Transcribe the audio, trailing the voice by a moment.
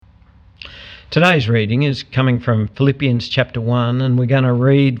Today's reading is coming from Philippians chapter 1, and we're going to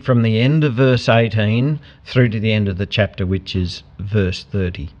read from the end of verse 18 through to the end of the chapter, which is verse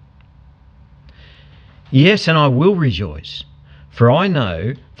 30. Yes, and I will rejoice, for I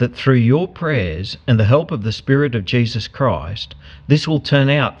know that through your prayers and the help of the Spirit of Jesus Christ, this will turn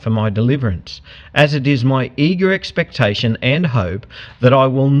out for my deliverance, as it is my eager expectation and hope that I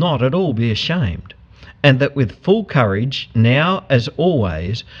will not at all be ashamed, and that with full courage, now as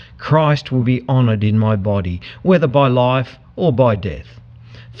always, Christ will be honoured in my body, whether by life or by death.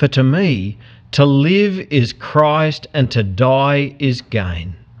 For to me, to live is Christ, and to die is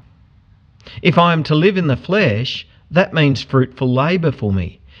gain. If I am to live in the flesh, that means fruitful labour for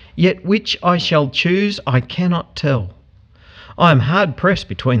me, yet which I shall choose I cannot tell. I am hard pressed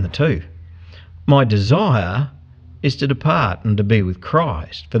between the two. My desire is to depart and to be with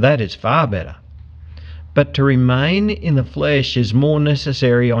Christ, for that is far better. But to remain in the flesh is more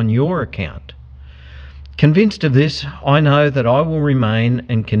necessary on your account. Convinced of this, I know that I will remain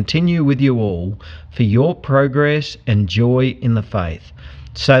and continue with you all for your progress and joy in the faith,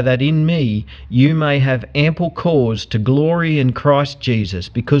 so that in me you may have ample cause to glory in Christ Jesus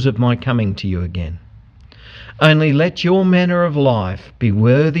because of my coming to you again. Only let your manner of life be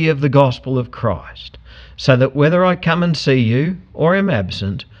worthy of the gospel of Christ, so that whether I come and see you or am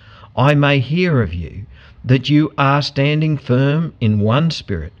absent, I may hear of you, that you are standing firm in one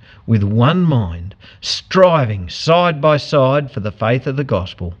spirit, with one mind, striving side by side for the faith of the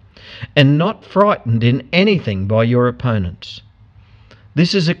gospel, and not frightened in anything by your opponents.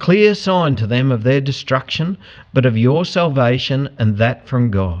 This is a clear sign to them of their destruction, but of your salvation, and that from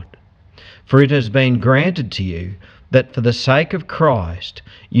God. For it has been granted to you that for the sake of Christ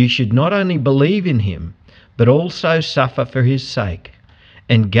you should not only believe in him, but also suffer for his sake,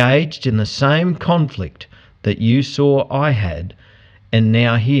 engaged in the same conflict that you saw I had, and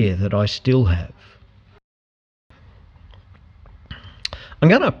now hear that I still have. I'm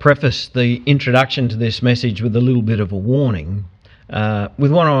going to preface the introduction to this message with a little bit of a warning.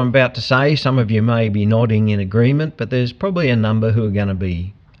 With what I'm about to say, some of you may be nodding in agreement, but there's probably a number who are going to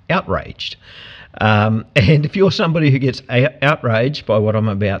be outraged. And if you're somebody who gets outraged by what I'm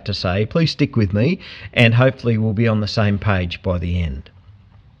about to say, please stick with me, and hopefully we'll be on the same page by the end.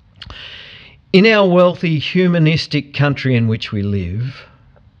 In our wealthy, humanistic country in which we live,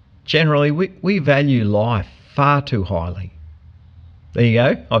 generally we value life far too highly. There you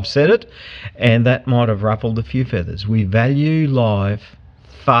go, I've said it, and that might have ruffled a few feathers. We value life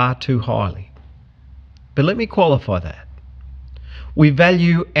far too highly. But let me qualify that. We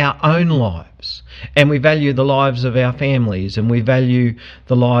value our own lives, and we value the lives of our families, and we value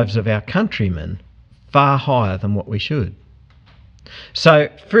the lives of our countrymen far higher than what we should. So,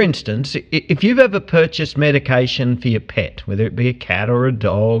 for instance, if you've ever purchased medication for your pet, whether it be a cat or a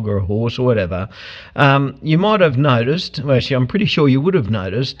dog or a horse or whatever, you might have noticed, well, actually I'm pretty sure you would have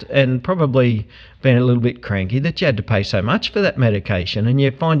noticed, and probably been a little bit cranky, that you had to pay so much for that medication, and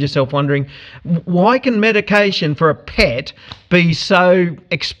you find yourself wondering, why can medication for a pet be so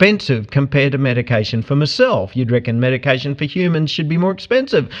expensive compared to medication for myself? You'd reckon medication for humans should be more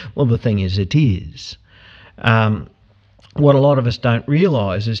expensive. Well, the thing is, it is. What a lot of us don't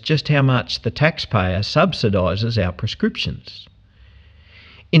realise is just how much the taxpayer subsidises our prescriptions.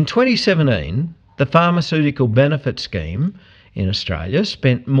 In 2017, the Pharmaceutical Benefit Scheme in Australia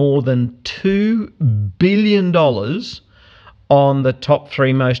spent more than $2 billion on the top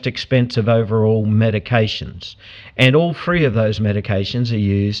three most expensive overall medications. And all three of those medications are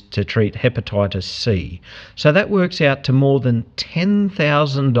used to treat hepatitis C. So that works out to more than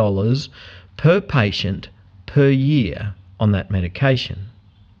 $10,000 per patient per year on that medication.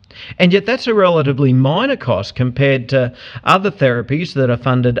 And yet that's a relatively minor cost compared to other therapies that are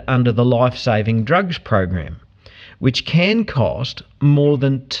funded under the Life-Saving Drugs program, which can cost more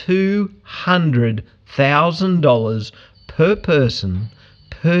than $200,000 per person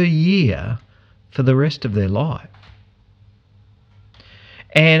per year for the rest of their life.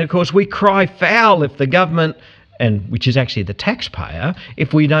 And of course we cry foul if the government, and which is actually the taxpayer,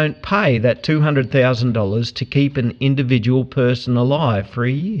 if we don't pay that $200,000 to keep an individual person alive for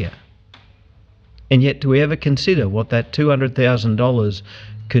a year. And yet, do we ever consider what that $200,000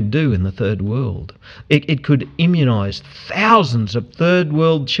 could do in the third world? It could immunise thousands of third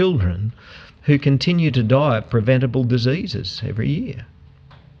world children who continue to die of preventable diseases every year.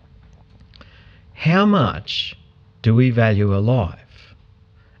 How much do we value a life?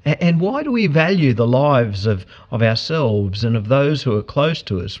 And why do we value the lives of ourselves and of those who are close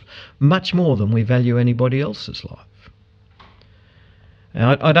to us much more than we value anybody else's life?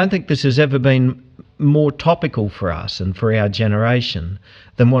 I don't think this has ever been more topical for us and for our generation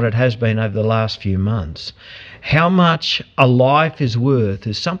than what it has been over the last few months. How much a life is worth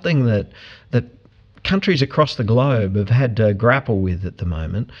is something that countries across the globe have had to grapple with at the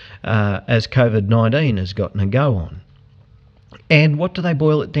moment as COVID-19 has gotten a go on. And what do they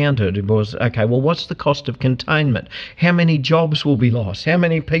boil it down to? It was, okay, well, what's the cost of containment? How many jobs will be lost? How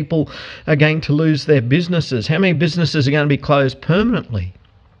many people are going to lose their businesses? How many businesses are going to be closed permanently?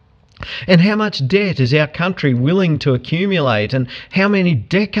 And how much debt is our country willing to accumulate? And how many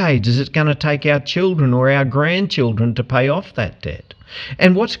decades is it going to take our children or our grandchildren to pay off that debt?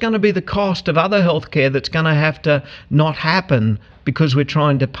 And what's going to be the cost of other healthcare that's going to have to not happen because we're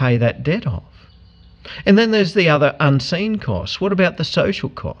trying to pay that debt off? And then there's the other unseen costs. What about the social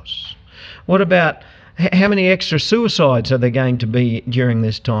costs? What about how many extra suicides are there going to be during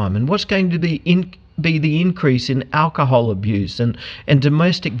this time? And what's going to be the increase in alcohol abuse and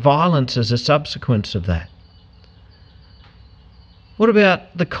domestic violence as a subsequence of that? What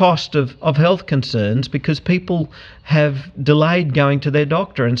about the cost of health concerns because people have delayed going to their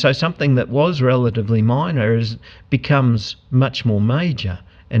doctor, and so something that was relatively minor becomes much more major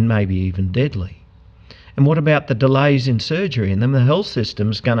and maybe even deadly? And what about the delays in surgery? And then the health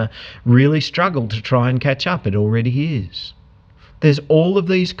system's going to really struggle to try and catch up. It already is. There's all of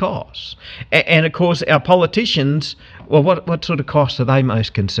these costs. And of course, our politicians, well, what sort of costs are they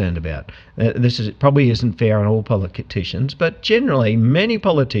most concerned about? Probably isn't fair on all politicians, but generally, many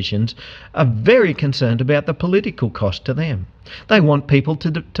politicians are very concerned about the political cost to them. They want people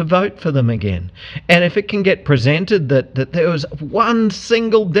to vote for them again. And if it can get presented that there was one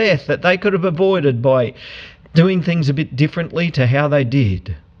single death that they could have avoided by doing things a bit differently to how they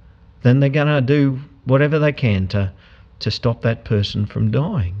did, then they're going to do whatever they can to stop that person from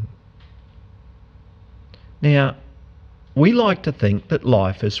dying. Now, we like to think that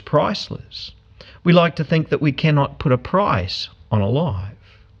life is priceless. We like to think that we cannot put a price on a life.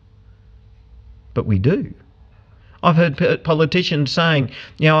 But we do. I've heard politicians saying,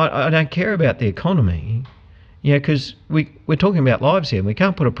 I don't care about the economy, because we're talking about lives here and we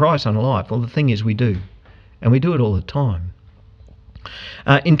can't put a price on a life. Well, the thing is we do. And we do it all the time.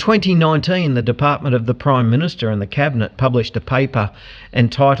 In 2019, the Department of the Prime Minister and the Cabinet published a paper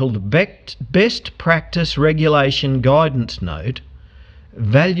entitled Best Practice Regulation Guidance Note,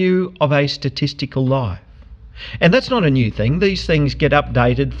 Value of a Statistical Life. And that's not a new thing. These things get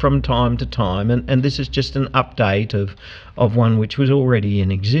updated from time to time, and this is just an update of one which was already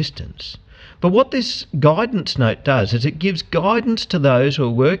in existence. But what this guidance note does is it gives guidance to those who are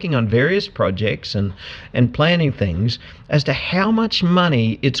working on various projects and planning things as to how much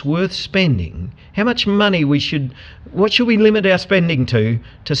money it's worth spending, how much money what should we limit our spending to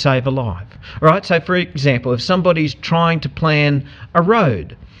save a life. All right, so for example, if somebody's trying to plan a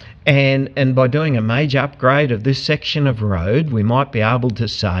road, and by doing a major upgrade of this section of road, we might be able to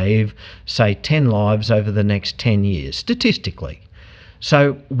save, say, 10 lives over the next 10 years, statistically.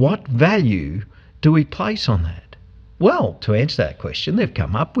 So what value do we place on that? Well, to answer that question, they've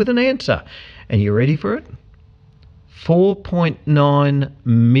come up with an answer. And you ready for it? $4.9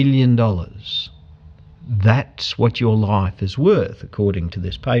 million. That's what your life is worth, according to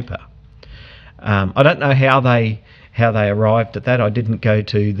this paper. I don't know how they arrived at that. I didn't go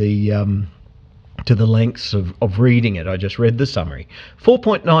to the lengths of reading it. I just read the summary.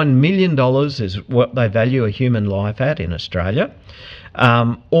 $4.9 million is what they value a human life at in Australia,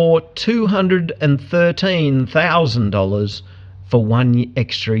 or $213,000 for one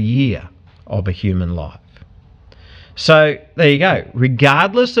extra year of a human life. So there you go.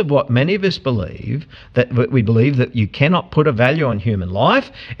 Regardless of what many of us believe, that we believe that you cannot put a value on human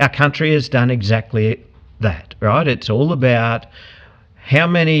life, our country has done exactly that, right? It's all about how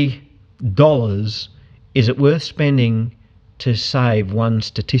many dollars is it worth spending to save one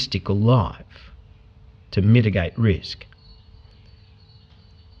statistical life, to mitigate risk.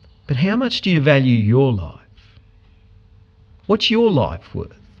 But how much do you value your life? What's your life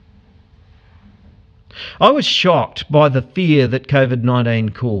worth? I was shocked by the fear that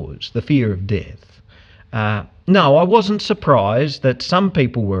COVID-19 caused, the fear of death. No, I wasn't surprised that some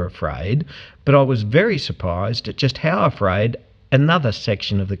people were afraid, but I was very surprised at just how afraid another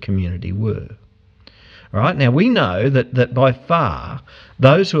section of the community were. Right? Now, we know that by far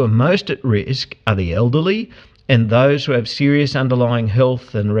those who are most at risk are the elderly and those who have serious underlying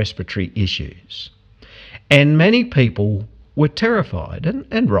health and respiratory issues. And many people were terrified,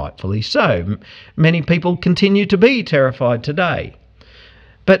 and rightfully so. Many people continue to be terrified today.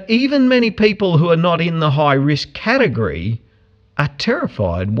 But even many people who are not in the high-risk category are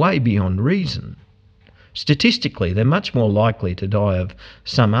terrified way beyond reason. Statistically, they're much more likely to die of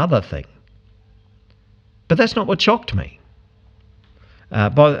some other thing. But that's not what shocked me.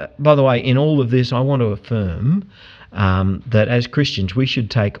 By the way, in all of this, I want to affirm that as Christians, we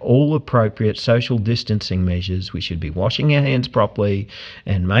should take all appropriate social distancing measures. We should be washing our hands properly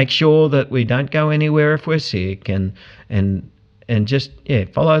and make sure that we don't go anywhere if we're sick, and just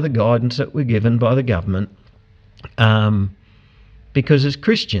follow the guidance that we're given by the government. Because as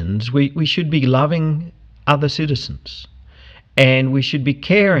Christians, we should be loving other citizens, and we should be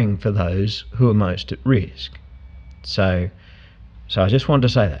caring for those who are most at risk. So I just wanted to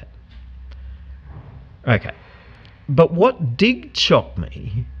say that. Okay. But what did shock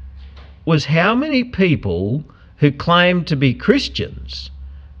me was how many people who claimed to be Christians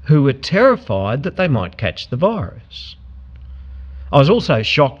who were terrified that they might catch the virus. I was also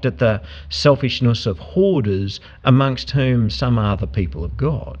shocked at the selfishness of hoarders, amongst whom some are the people of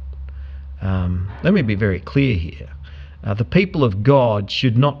God. Let me be very clear here. The people of God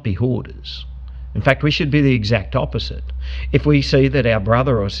should not be hoarders. In fact, we should be the exact opposite. If we see that our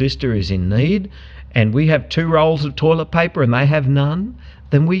brother or sister is in need and we have 2 rolls of toilet paper and they have none,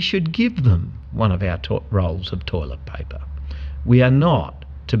 then we should give them one of our rolls of toilet paper. We are not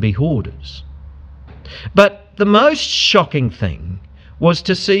to be hoarders. But the most shocking thing was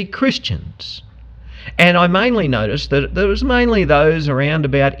to see Christians. And I mainly noticed that there was mainly those around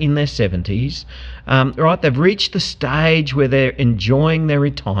about in their 70s, right? They've reached the stage where they're enjoying their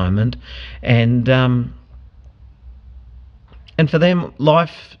retirement, and for them,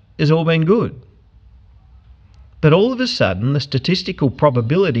 life has all been good. But all of a sudden, the statistical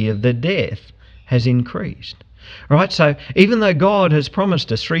probability of their death has increased. Right, so even though God has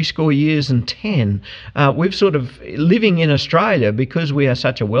promised us 70 years and 10, we've sort of living in Australia because we are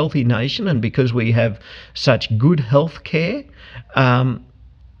such a wealthy nation and because we have such good health care.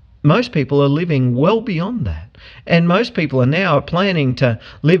 Most people are living well beyond that, and most people are now planning to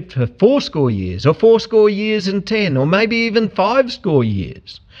live for 70 years or 70 years and 10, or maybe even 50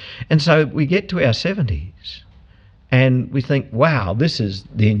 years. And so we get to our 70s. And we think, wow, this is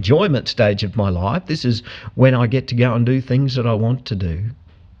the enjoyment stage of my life. This is when I get to go and do things that I want to do.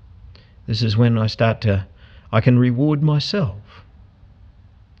 This is when I can reward myself.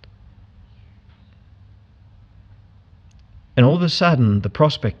 And all of a sudden, the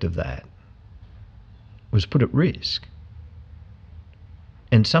prospect of that was put at risk.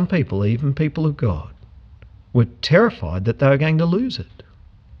 And some people, even people of God, were terrified that they were going to lose it.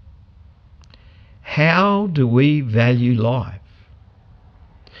 How do we value life?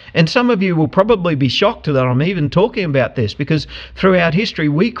 And some of you will probably be shocked that I'm even talking about this, because throughout history,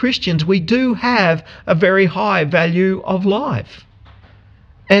 we Christians, we do have a very high value of life.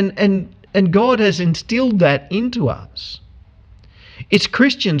 And God has instilled that into us. It's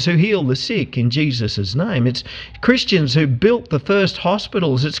Christians who heal the sick in Jesus' name. It's Christians who built the first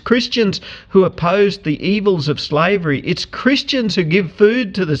hospitals. It's Christians who opposed the evils of slavery. It's Christians who give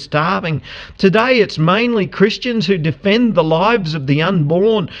food to the starving. Today it's mainly Christians who defend the lives of the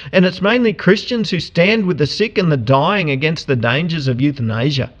unborn, and it's mainly Christians who stand with the sick and the dying against the dangers of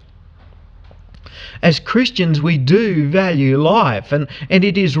euthanasia. As Christians, we do value life, and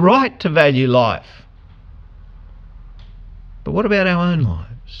it is right to value life. But what about our own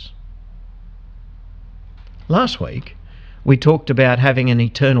lives? Last week, we talked about having an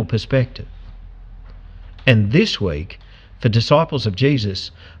eternal perspective. And this week, for disciples of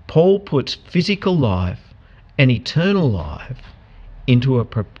Jesus, Paul puts physical life and eternal life into a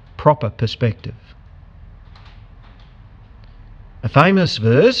proper perspective. A famous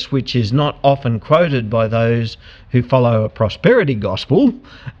verse, which is not often quoted by those who follow a prosperity gospel,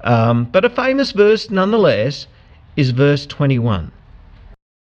 but a famous verse nonetheless, is verse 21.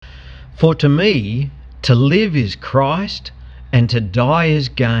 For to me, to live is Christ, and to die is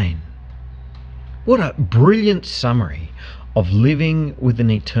gain. What a brilliant summary of living with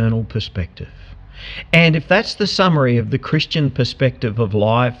an eternal perspective. And if that's the summary of the Christian perspective of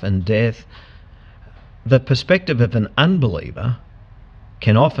life and death, the perspective of an unbeliever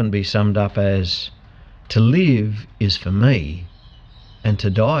can often be summed up as, to live is for me, and to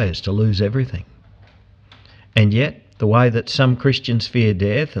die is to lose everything. And yet, the way that some Christians fear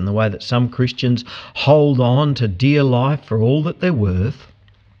death and the way that some Christians hold on to dear life for all that they're worth,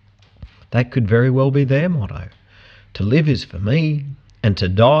 that could very well be their motto. To live is for me, and to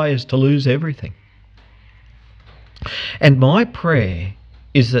die is to lose everything. And my prayer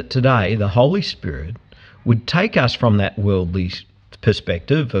is that today the Holy Spirit would take us from that worldly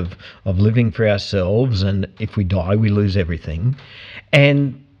perspective of living for ourselves, and if we die we lose everything,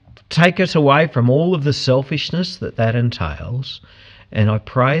 and take us away from all of the selfishness that entails. And I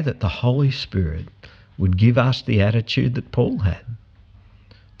pray that the Holy Spirit would give us the attitude that Paul had.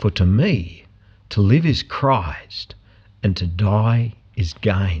 For to me, to live is Christ, and to die is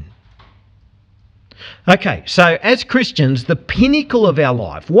gain. Okay, so as Christians, the pinnacle of our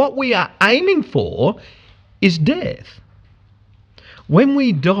life, what we are aiming for, is death. When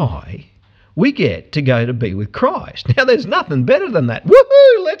we die, we get to go to be with Christ. Now, there's nothing better than that.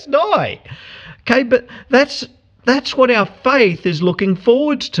 Woohoo, let's die. Okay, but that's what our faith is looking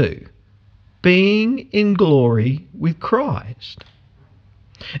forwards to, being in glory with Christ.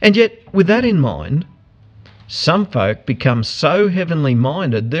 And yet, with that in mind, some folk become so heavenly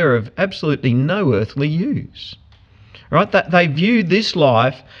minded they're of absolutely no earthly use. Right? They view this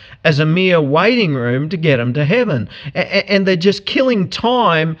life as a mere waiting room to get them to heaven. And they're just killing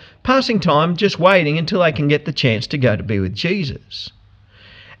time, passing time, just waiting until they can get the chance to go to be with Jesus.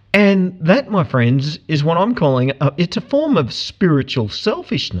 And that, my friends, is what I'm calling, it's a form of spiritual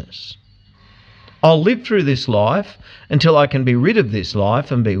selfishness. I'll live through this life until I can be rid of this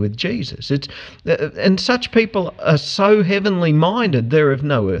life and be with Jesus. And such people are so heavenly minded, they're of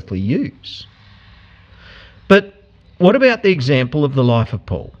no earthly use. But what about the example of the life of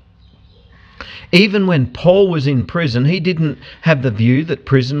Paul? Even when Paul was in prison, he didn't have the view that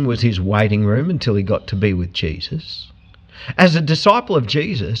prison was his waiting room until he got to be with Jesus. As a disciple of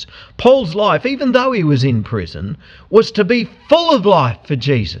Jesus, Paul's life, even though he was in prison, was to be full of life for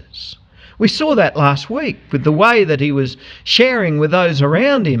Jesus. We saw that last week with the way that he was sharing with those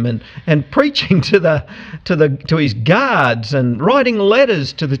around him and preaching to his guards and writing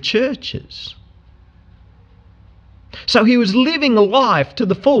letters to the churches. So he was living life to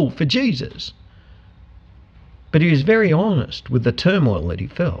the full for Jesus. But he was very honest with the turmoil that he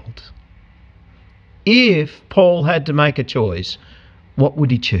felt. If Paul had to make a choice, what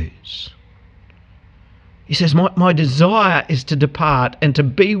would he choose? He says, my desire is to depart and to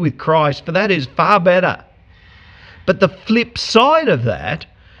be with Christ, for that is far better. But the flip side of that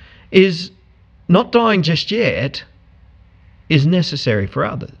is not dying just yet is necessary for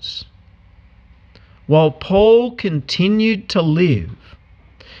others. While Paul continued to live,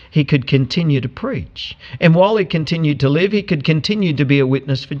 he could continue to preach. And while he continued to live, he could continue to be a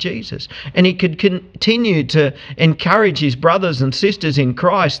witness for Jesus. And he could continue to encourage his brothers and sisters in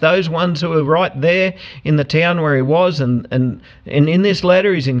Christ, those ones who were right there in the town where he was. And in this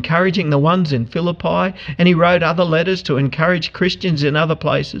letter, he's encouraging the ones in Philippi. And he wrote other letters to encourage Christians in other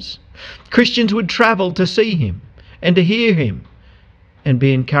places. Christians would travel to see him and to hear him and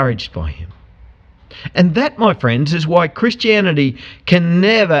be encouraged by him. And that, my friends, is why Christianity can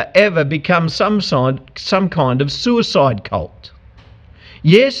never, ever become some kind of suicide cult.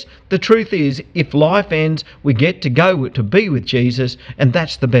 Yes, the truth is, if life ends, we get to go to be with Jesus, and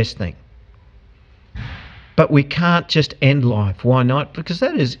that's the best thing. But we can't just end life. Why not? Because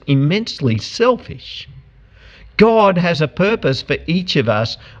that is immensely selfish. God has a purpose for each of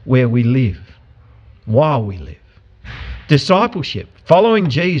us where we live, while we live. Discipleship, following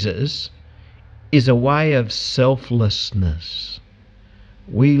Jesus, is a way of selflessness.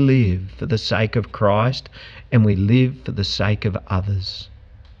 We live for the sake of Christ, and we live for the sake of others.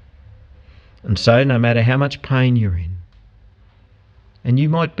 And so no matter how much pain you're in, and you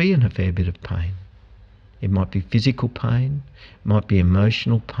might be in a fair bit of pain, it might be physical pain, it might be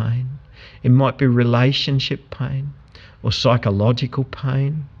emotional pain, it might be relationship pain, or psychological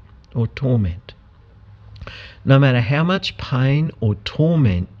pain, or torment. No matter how much pain or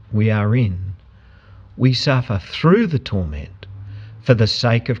torment we are in, we suffer through the torment for the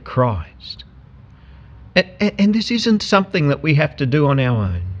sake of Christ. And this isn't something that we have to do on our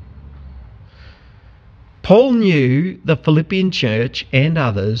own. Paul knew the Philippian church and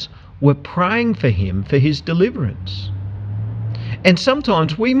others were praying for him for his deliverance. And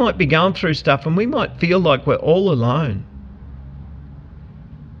sometimes we might be going through stuff and we might feel like we're all alone.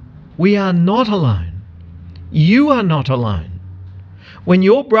 We are not alone. You are not alone. When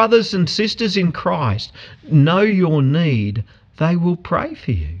your brothers and sisters in Christ know your need, they will pray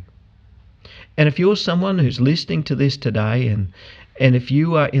for you. And if you're someone who's listening to this today and if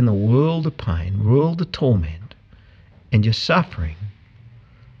you are in the world of pain, world of torment, and you're suffering,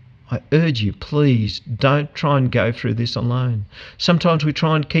 I urge you, please don't try and go through this alone. Sometimes we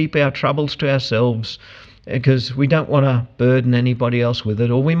try and keep our troubles to ourselves because we don't want to burden anybody else with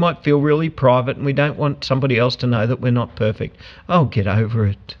it, or we might feel really private and we don't want somebody else to know that we're not perfect. Oh, get over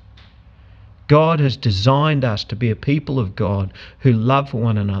it. God has designed us to be a people of God who love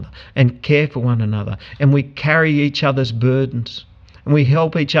one another and care for one another, and we carry each other's burdens, and we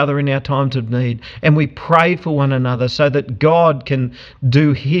help each other in our times of need, and we pray for one another so that God can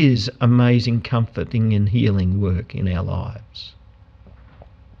do his amazing comforting and healing work in our lives.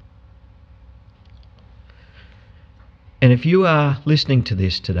 And if you are listening to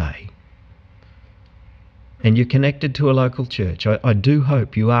this today and you're connected to a local church, I do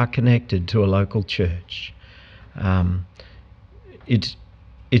hope you are connected to a local church. It's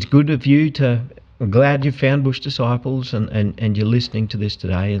good of you to... I'm glad you found Bush Disciples and you're listening to this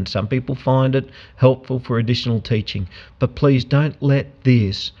today, and some people find it helpful for additional teaching. But please don't let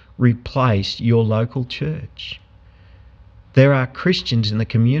this replace your local church. There are Christians in the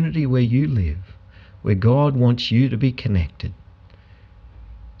community where you live, where God wants you to be connected.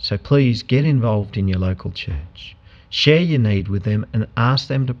 So please get involved in your local church. Share your need with them and ask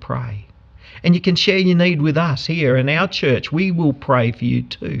them to pray. And you can share your need with us here in our church. We will pray for you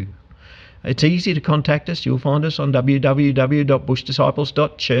too. It's easy to contact us. You'll find us on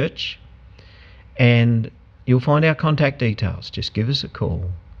www.bushdisciples.church and you'll find our contact details. Just give us a call.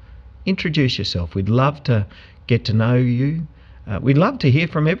 Introduce yourself. We'd love to get to know you. We'd love to hear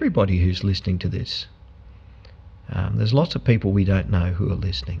from everybody who's listening to this. There's lots of people we don't know who are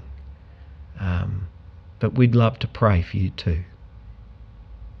listening. But we'd love to pray for you too.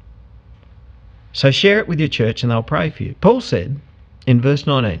 So share it with your church and they'll pray for you. Paul said in verse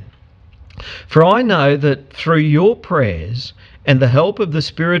 19, "For I know that through your prayers and the help of the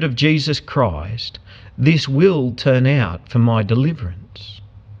Spirit of Jesus Christ, this will turn out for my deliverance."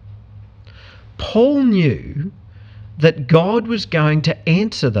 Paul knew that God was going to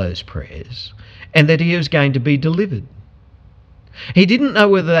answer those prayers and that he was going to be delivered. He didn't know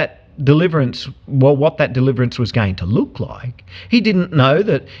whether that deliverance, what that deliverance was going to look like. He didn't know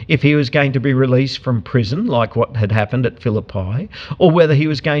that if he was going to be released from prison, like what had happened at Philippi, or whether he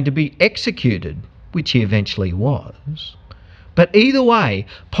was going to be executed, which he eventually was. But either way,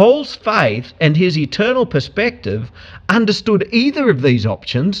 Paul's faith and his eternal perspective understood either of these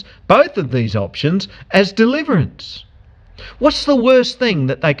options, both of these options, as deliverance. What's the worst thing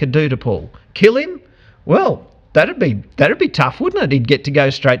that they could do to Paul? Kill him? Well, that'd be tough, wouldn't it? He'd get to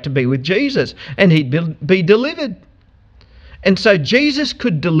go straight to be with Jesus and he'd be delivered. And so Jesus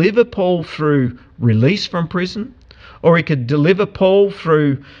could deliver Paul through release from prison, or he could deliver Paul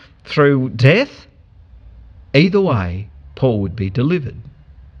through death. Either way, Paul would be delivered.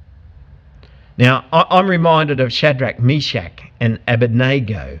 Now, I'm reminded of Shadrach, Meshach and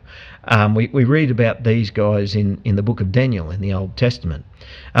Abednego. We read about these guys in the book of Daniel in the Old Testament.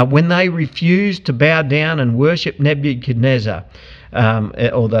 When they refused to bow down and worship Nebuchadnezzar,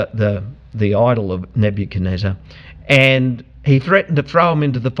 or the idol of Nebuchadnezzar, and he threatened to throw them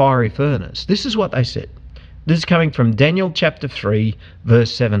into the fiery furnace. This is what they said. This is coming from Daniel chapter 3,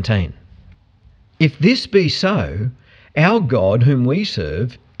 verse 17. "If this be so, our God whom we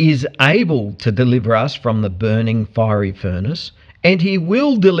serve is able to deliver us from the burning fiery furnace, and he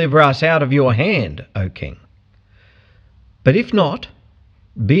will deliver us out of your hand, O king. But if not,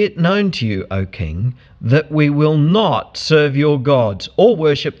 be it known to you, O king, that we will not serve your gods or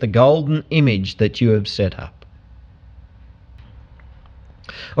worship the golden image that you have set up."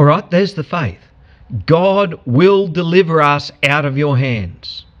 All right, there's the faith. God will deliver us out of your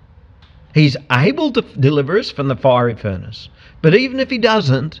hands. He's able to deliver us from the fiery furnace. But even if he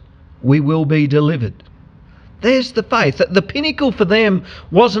doesn't, we will be delivered. There's the faith. The pinnacle for them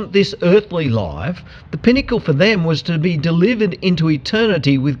wasn't this earthly life. The pinnacle for them was to be delivered into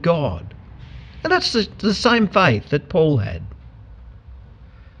eternity with God. And that's the same faith that Paul had.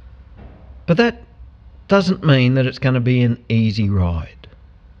 But that doesn't mean that it's going to be an easy ride.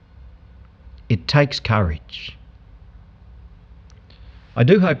 It takes courage. I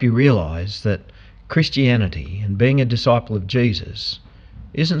do hope you realise that Christianity and being a disciple of Jesus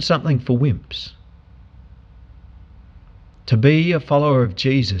isn't something for wimps. To be a follower of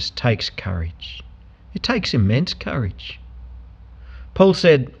Jesus takes courage. It takes immense courage. Paul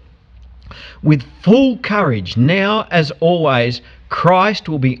said, "With full courage, now as always, Christ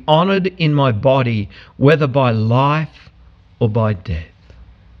will be honoured in my body, whether by life or by death."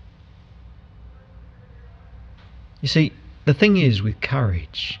 You see, the thing is with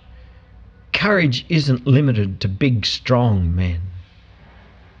courage isn't limited to big, strong men.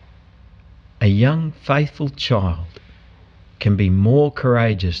 A young, faithful child can be more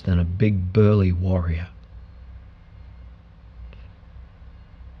courageous than a big, burly warrior.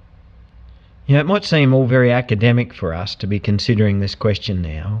 You know, it might seem all very academic for us to be considering this question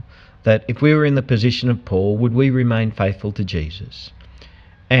now, that if we were in the position of Paul, would we remain faithful to Jesus?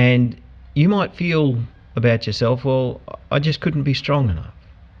 And you might feel about yourself, well, I just couldn't be strong enough.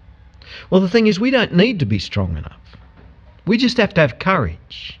 Well, the thing is, we don't need to be strong enough. We just have to have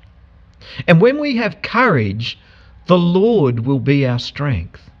courage. And when we have courage, the Lord will be our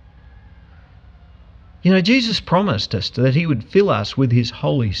strength. You know, Jesus promised us that he would fill us with his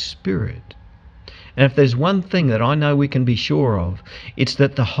Holy Spirit. And if there's one thing that I know we can be sure of, it's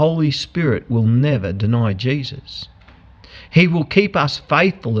that the Holy Spirit will never deny Jesus. He will keep us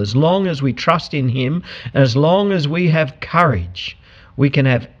faithful as long as we trust in Him, as long as we have courage. We can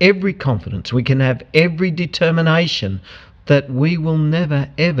have every confidence, we can have every determination that we will never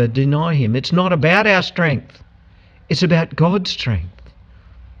ever deny Him. It's not about our strength, it's about God's strength.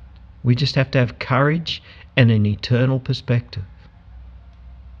 We just have to have courage and an eternal perspective.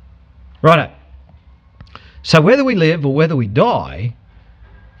 Righto. So whether we live or whether we die,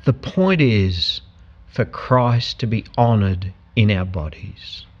 the point is for Christ to be honoured in our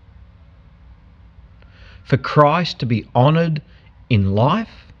bodies. For Christ to be honoured in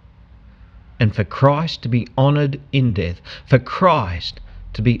life, and for Christ to be honoured in death. For Christ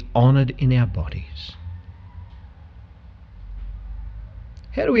to be honoured in our bodies.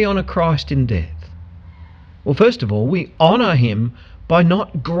 How do we honour Christ in death? Well, first of all, we honour Him by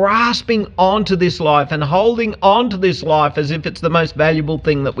not grasping onto this life and holding on to this life as if it's the most valuable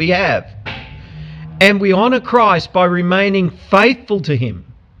thing that we have. And we honour Christ by remaining faithful to Him,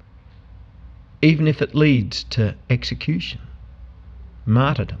 even if it leads to execution,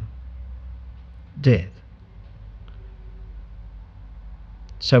 martyrdom, death.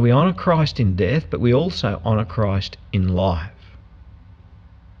 So we honour Christ in death, but we also honour Christ in life.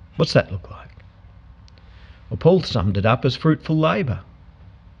 What's that look like? Well, Paul summed it up as fruitful labour.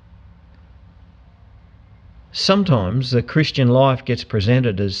 Sometimes the Christian life gets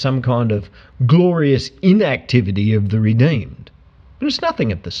presented as some kind of glorious inactivity of the redeemed. But it's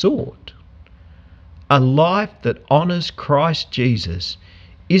nothing of the sort. A life that honours Christ Jesus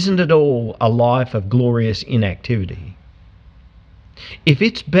isn't at all a life of glorious inactivity. If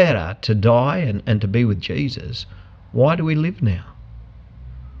it's better to die and to be with Jesus, why do we live now?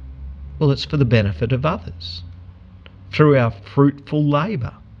 Well, it's for the benefit of others, through our fruitful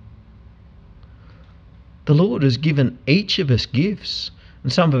labour. The Lord has given each of us gifts,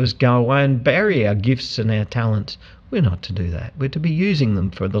 and some of us go away and bury our gifts and our talents. We're not to do that. We're to be using them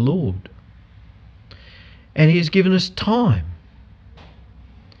for the Lord. And He has given us time,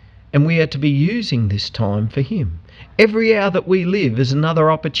 and we are to be using this time for Him. Every hour that we live is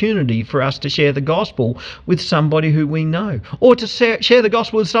another opportunity for us to share the gospel with somebody who we know, or to share the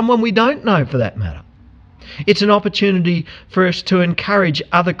gospel with someone we don't know, for that matter. It's an opportunity for us to encourage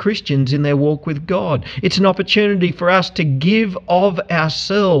other Christians in their walk with God. It's an opportunity for us to give of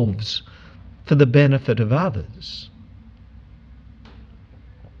ourselves for the benefit of others.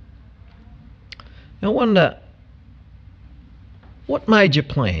 Now, I wonder, what major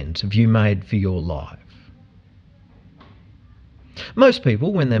plans have you made for your life? Most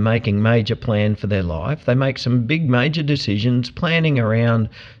people, when they're making major plan for their life, they make some big major decisions, planning around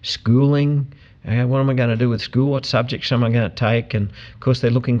schooling. What am I going to do with school? What subjects am I going to take? And of course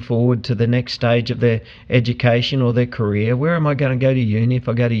they're looking forward to the next stage of their education or their career. Where am I going to go to uni if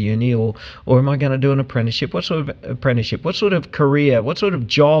I go to uni? Or am I going to do an apprenticeship? What sort of apprenticeship? What sort of career? What sort of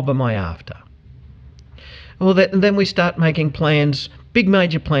job am I after? Well, then we start making plans, big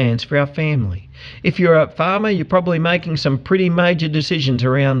major plans for our family. If you're a farmer, you're probably making some pretty major decisions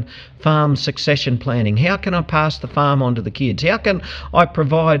around farm succession planning. How can I pass the farm on to the kids? How can I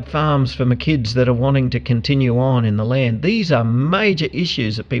provide farms for my kids that are wanting to continue on in the land? These are major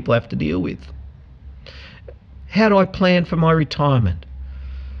issues that people have to deal with. How do I plan for my retirement?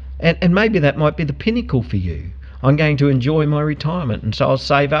 And maybe that might be the pinnacle for you. I'm going to enjoy my retirement, and so I'll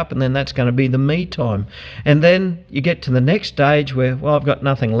save up, and then that's going to be the me time. And then you get to the next stage where, well, I've got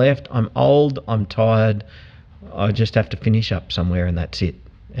nothing left, I'm old, I'm tired, I just have to finish up somewhere and that's it,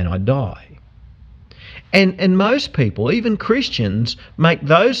 and I die. And most people, even Christians, make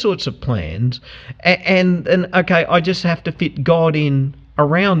those sorts of plans, and okay, I just have to fit God in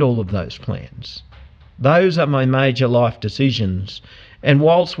around all of those plans. Those are my major life decisions. And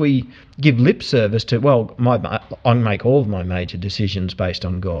whilst we give lip service to, well, I make all of my major decisions based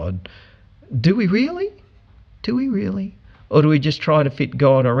on God, do we really? Do we really? Or do we just try to fit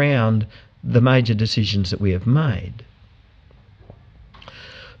God around the major decisions that we have made?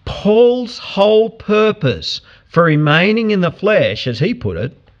 Paul's whole purpose for remaining in the flesh, as he put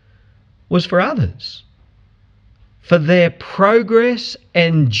it, was for others, for their progress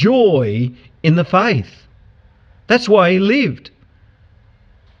and joy in the faith. That's why he lived.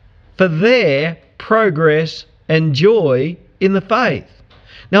 For their progress and joy in the faith.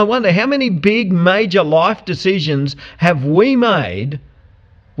 Now I wonder, how many big major life decisions have we made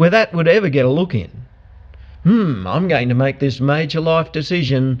where that would ever get a look in? I'm going to make this major life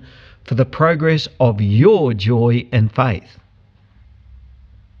decision for the progress of your joy and faith.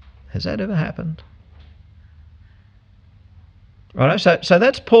 Has that ever happened? Right? So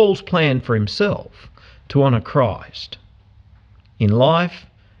that's Paul's plan for himself, to honour Christ. In life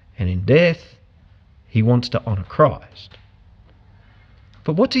and in death, he wants to honour Christ.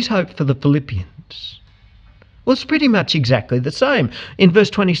 But what's his hope for the Philippians? Well, it's pretty much exactly the same. In verse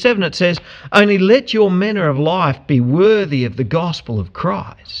 27 it says, "Only let your manner of life be worthy of the gospel of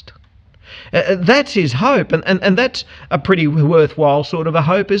Christ." That's his hope, and that's a pretty worthwhile sort of a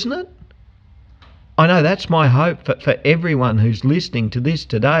hope, isn't it? I know that's my hope for everyone who's listening to this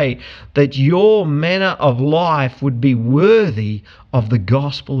today, that your manner of life would be worthy of the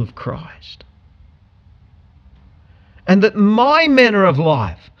gospel of Christ. And that my manner of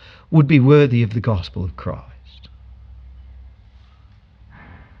life would be worthy of the gospel of Christ.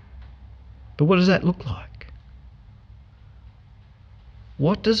 But what does that look like?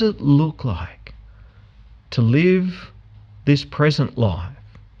 What does it look like to live this present life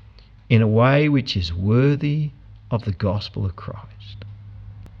in a way which is worthy of the gospel of Christ?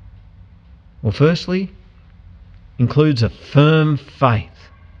 Well, firstly, includes a firm faith.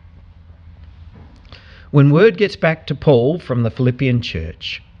 When word gets back to Paul from the Philippian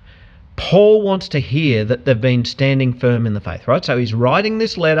church, Paul wants to hear that they've been standing firm in the faith, right? So he's writing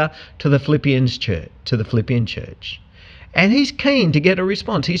this letter to the Philippian church, and he's keen to get a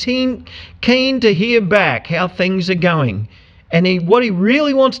response. He's keen to hear back how things are going. And what he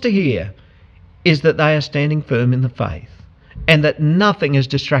really wants to hear is that they are standing firm in the faith and that nothing has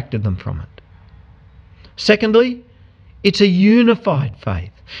distracted them from it. Secondly, it's a unified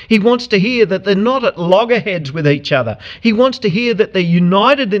faith. He wants to hear that they're not at loggerheads with each other. He wants to hear that they're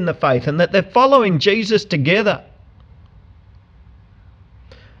united in the faith and that they're following Jesus together.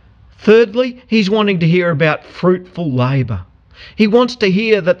 Thirdly, he's wanting to hear about fruitful labour. He wants to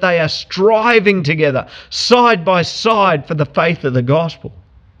hear that they are striving together, side by side, for the faith of the gospel.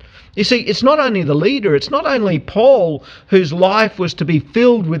 You see, it's not only the leader, it's not only Paul whose life was to be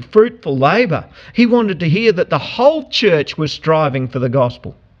filled with fruitful labour. He wanted to hear that the whole church was striving for the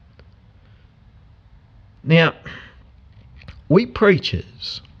gospel. Now, we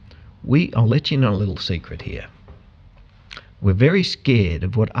preachers, I'll let you know a little secret here. We're very scared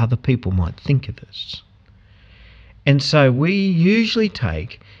of what other people might think of us. And so we usually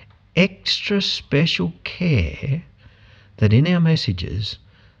take extra special care that in our messages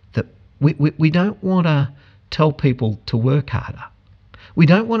that we don't want to tell people to work harder. We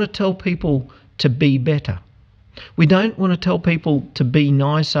don't want to tell people to be better. We don't want to tell people to be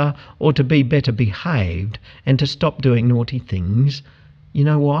nicer or to be better behaved and to stop doing naughty things. You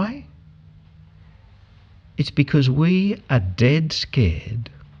know why? It's because we are dead scared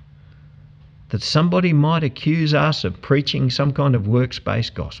that somebody might accuse us of preaching some kind of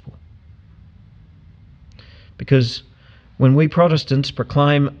works-based gospel. Because when we Protestants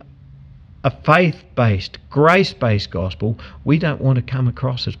proclaim a faith-based, grace-based gospel, we don't want to come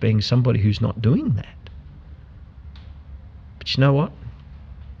across as being somebody who's not doing that. But you know what?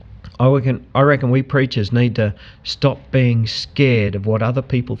 I reckon we preachers need to stop being scared of what other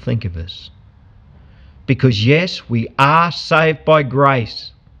people think of us. Because yes, we are saved by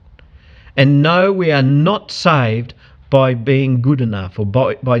grace. And no, we are not saved by being good enough or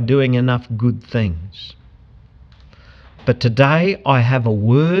by doing enough good things. But today I have a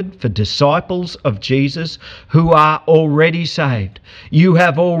word for disciples of Jesus who are already saved. You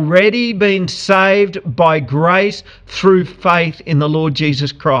have already been saved by grace through faith in the Lord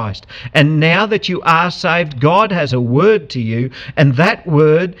Jesus Christ. And now that you are saved, God has a word to you, and that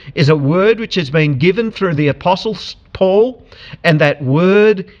word is a word which has been given through the Apostle Paul, and that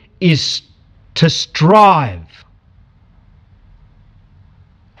word is to strive.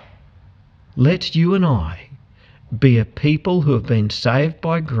 Let you and I be a people who have been saved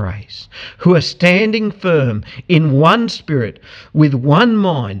by grace, who are standing firm in one spirit, with one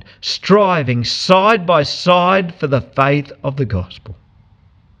mind, striving side by side for the faith of the gospel.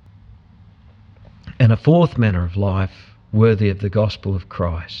 And a fourth manner of life worthy of the gospel of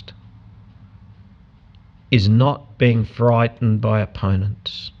Christ is not being frightened by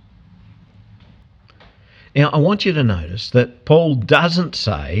opponents. Now, I want you to notice that Paul doesn't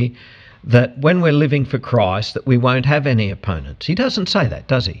say that when we're living for Christ that we won't have any opponents. He doesn't say that,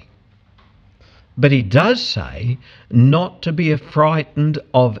 does he? But he does say not to be frightened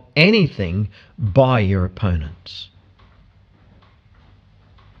of anything by your opponents.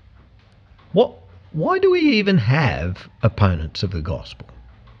 Why do we even have opponents of the gospel?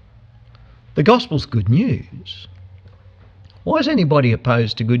 The gospel's good news. Why is anybody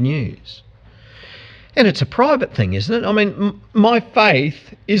opposed to good news? And it's a private thing, isn't it? I mean, my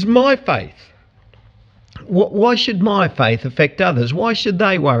faith is my faith. Why should my faith affect others? Why should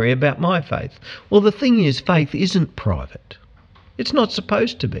they worry about my faith? Well, the thing is, faith isn't private. It's not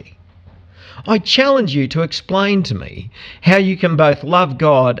supposed to be. I challenge you to explain to me how you can both love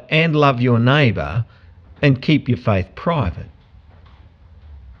God and love your neighbour and keep your faith private.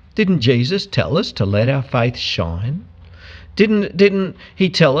 Didn't Jesus tell us to let our faith shine? Didn't he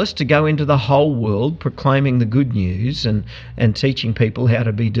tell us to go into the whole world proclaiming the good news and teaching people how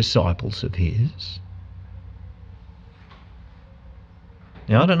to be disciples of his?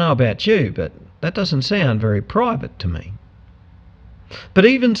 Now, I don't know about you, but that doesn't sound very private to me. But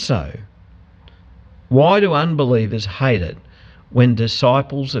even so, why do unbelievers hate it when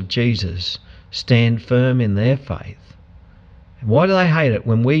disciples of Jesus stand firm in their faith? Why do they hate it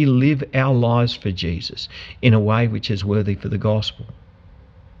when we live our lives for Jesus in a way which is worthy for the gospel?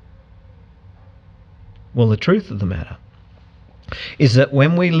 Well, the truth of the matter is that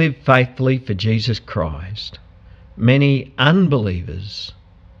when we live faithfully for Jesus Christ, many unbelievers,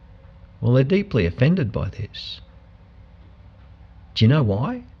 well, they're deeply offended by this. Do you know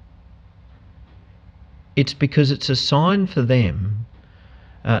why? It's because it's a sign for them,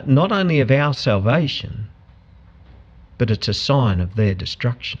 not only of our salvation, but it's a sign of their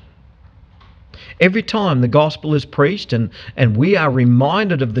destruction. Every time the gospel is preached and we are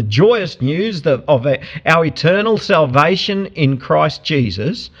reminded of the joyous news of our eternal salvation in Christ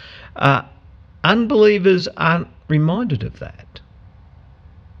Jesus, unbelievers aren't reminded of that.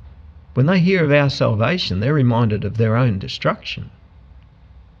 When they hear of our salvation, they're reminded of their own destruction.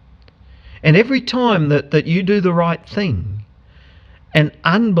 And every time that you do the right thing, an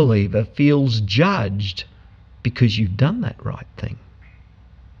unbeliever feels judged because you've done that right thing.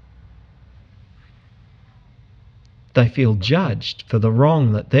 They feel judged for the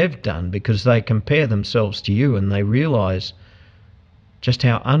wrong that they've done because they compare themselves to you and they realise just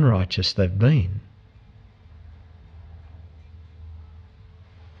how unrighteous they've been.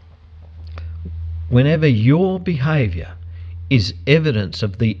 Whenever your behaviour is evidence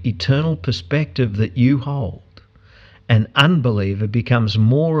of the eternal perspective that you hold, an unbeliever becomes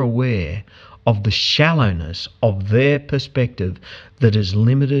more aware of the shallowness of their perspective that is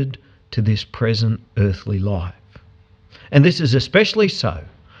limited to this present earthly life. And this is especially so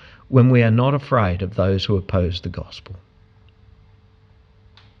when we are not afraid of those who oppose the gospel.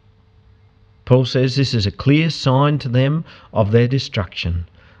 Paul says this is a clear sign to them of their destruction,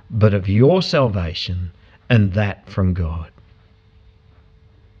 but of your salvation, and that from God.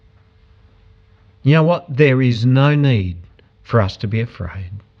 You know what? There is no need for us to be afraid.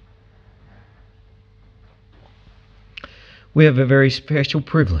 We have a very special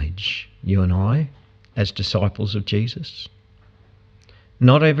privilege, you and I, as disciples of Jesus.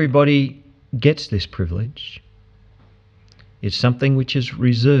 Not everybody gets this privilege. It's something which is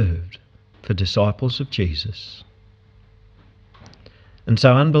reserved for disciples of Jesus. And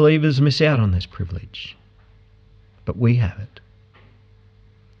so unbelievers miss out on this privilege. But we have it.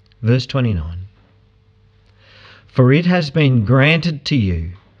 Verse 29. For it has been granted to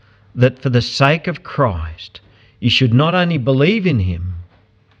you that for the sake of Christ you should not only believe in him,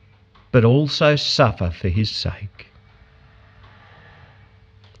 but also suffer for his sake.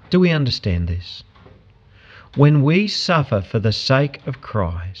 Do we understand this? When we suffer for the sake of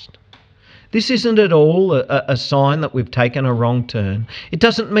Christ, this isn't at all a sign that we've taken a wrong turn. It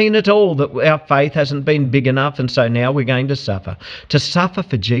doesn't mean at all that our faith hasn't been big enough and so now we're going to suffer. To suffer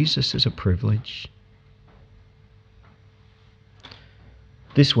for Jesus is a privilege.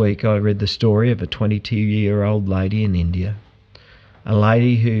 This week I read the story of a 22-year-old lady in India, a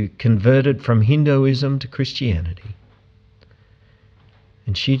lady who converted from Hinduism to Christianity.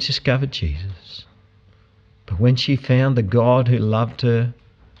 And she discovered Jesus. But when she found the God who loved her,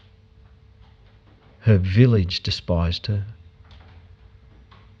 her village despised her.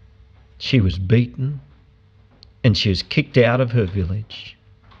 She was beaten and she was kicked out of her village.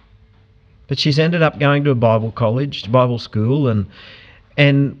 But she's ended up going to a Bible college, Bible school,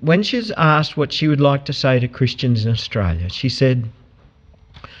 and when she's asked what she would like to say to Christians in Australia, she said,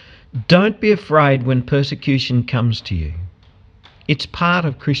 "Don't be afraid when persecution comes to you. It's part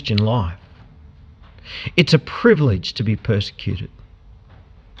of Christian life. It's a privilege to be persecuted.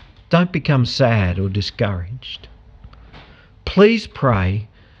 Don't become sad or discouraged. Please pray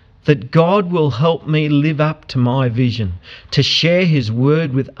that God will help me live up to my vision, to share his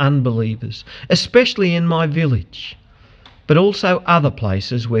word with unbelievers, especially in my village, but also other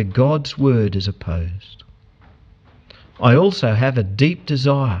places where God's word is opposed. I also have a deep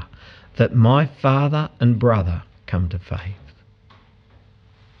desire that my father and brother come to faith."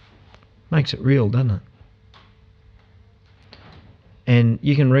 Makes it real, doesn't it? And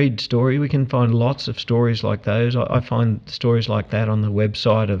you can read story. We can find lots of stories like those. I find stories like that on the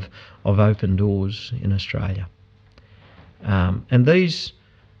website of Open Doors in Australia. And these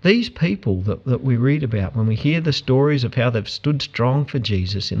people that we read about, when we hear the stories of how they've stood strong for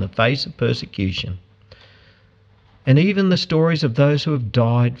Jesus in the face of persecution, and even the stories of those who have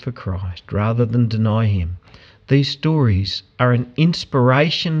died for Christ rather than deny him, these stories are an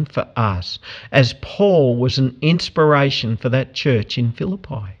inspiration for us, as Paul was an inspiration for that church in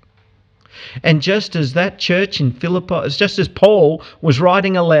Philippi. And just as that church in Philippi, just as Paul was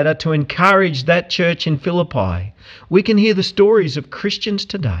writing a letter to encourage that church in Philippi, we can hear the stories of Christians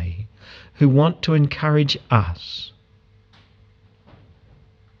today who want to encourage us.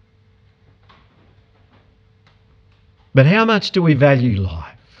 But how much do we value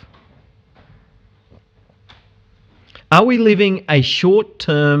life? Are we living a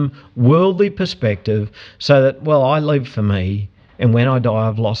short-term worldly perspective so that, well, I live for me, and when I die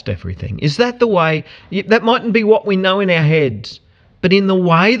I've lost everything? Is that the way? That mightn't be what we know in our heads, but in the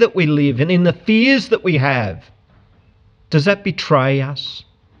way that we live and in the fears that we have, does that betray us?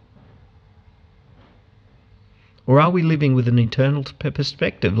 Or are we living with an eternal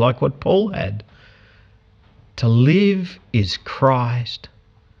perspective like what Paul had? To live is Christ,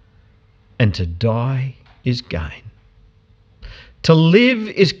 and to die is gain. To live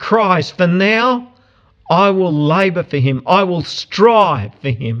is Christ, for now I will labour for him. I will strive for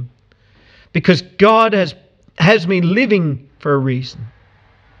him, because God has me living for a reason.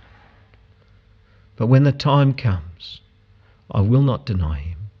 But when the time comes, I will not deny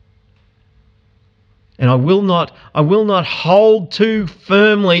him. And I will not hold too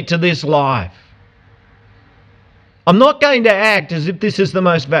firmly to this life. I'm not going to act as if this is the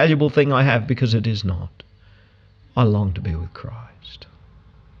most valuable thing I have, because it is not. I long to be with Christ.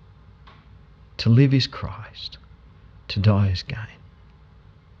 To live is Christ. To die is gain.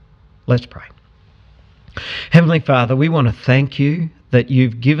 Let's pray. Heavenly Father, we want to thank you that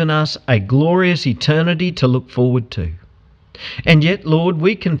you've given us a glorious eternity to look forward to. And yet, Lord,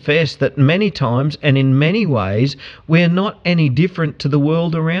 we confess that many times and in many ways we're not any different to the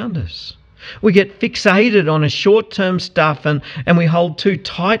world around us. We get fixated on a short-term stuff and we hold too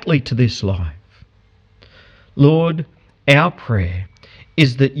tightly to this life. Lord, our prayer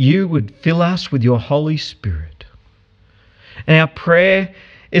is that you would fill us with your Holy Spirit. And our prayer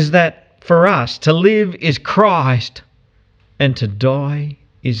is that for us to live is Christ and to die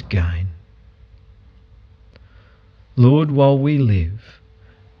is gain. Lord, while we live,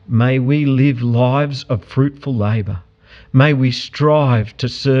 may we live lives of fruitful labour. May we strive to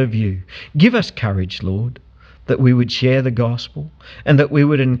serve you. Give us courage, Lord, that we would share the gospel and that we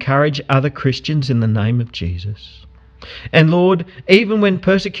would encourage other Christians in the name of Jesus. And Lord, even when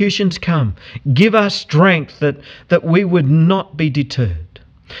persecutions come, give us strength that we would not be deterred.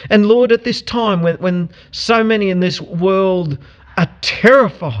 And Lord, at this time when so many in this world are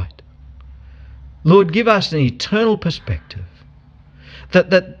terrified, Lord, give us an eternal perspective,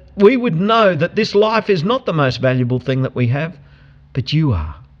 that we would know that this life is not the most valuable thing that we have, but you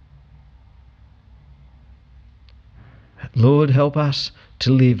are. Lord, help us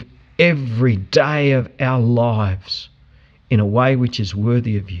to live every day of our lives in a way which is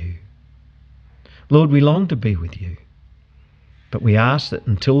worthy of you. Lord, we long to be with you, but we ask that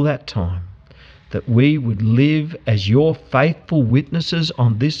until that time, that we would live as your faithful witnesses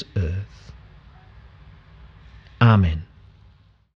on this earth. Amen.